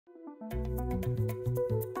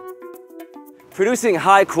Producing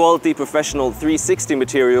high-quality professional 360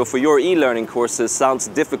 material for your e-learning courses sounds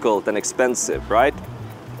difficult and expensive, right?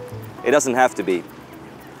 It doesn't have to be.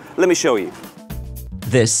 Let me show you.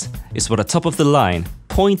 This is what a top-of-the-line,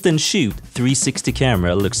 point-and-shoot 360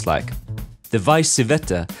 camera looks like. The Weiss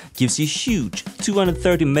Civetta gives you huge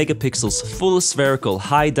 230 megapixels full spherical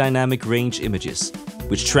high dynamic range images,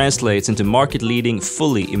 which translates into market-leading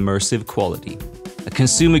fully immersive quality. A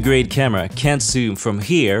consumer-grade camera can't zoom from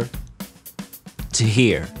here to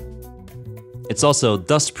here. It's also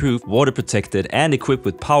dust-proof, water-protected and equipped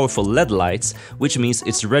with powerful LED lights, which means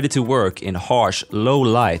it's ready to work in harsh,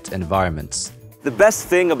 low-light environments. The best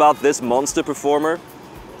thing about this monster performer?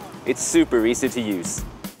 It's super easy to use.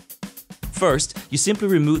 First, you simply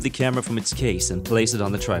remove the camera from its case and place it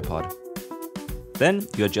on the tripod. Then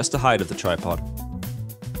you adjust the height of the tripod.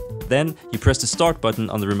 Then you press the start button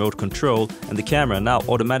on the remote control and the camera now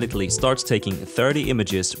automatically starts taking 30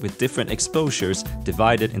 images with different exposures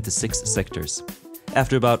divided into 6 sectors.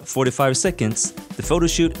 After about 45 seconds, the photo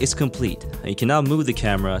shoot is complete and you can now move the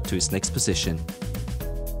camera to its next position.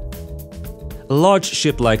 A large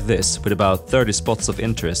ship like this, with about 30 spots of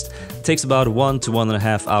interest, takes about 1 to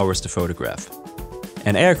 1.5 hours to photograph.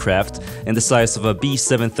 An aircraft in the size of a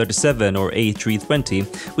B737 or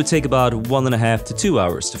A320 would take about 1.5 to 2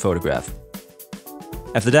 hours to photograph.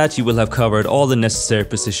 After that, you will have covered all the necessary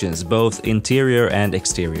positions, both interior and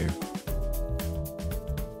exterior.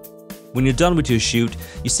 When you're done with your shoot,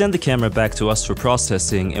 you send the camera back to us for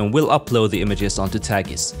processing and we'll upload the images onto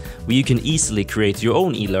Taggis, where you can easily create your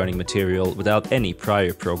own e-learning material without any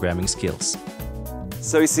prior programming skills.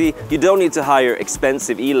 So you see, you don't need to hire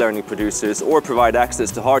expensive e-learning producers or provide access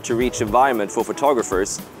to hard-to-reach environment for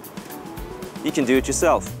photographers. You can do it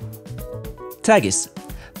yourself. Taggis,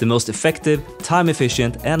 the most effective,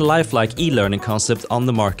 time-efficient and lifelike e-learning concept on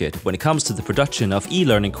the market when it comes to the production of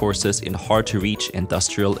e-learning courses in hard-to-reach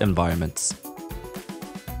industrial environments.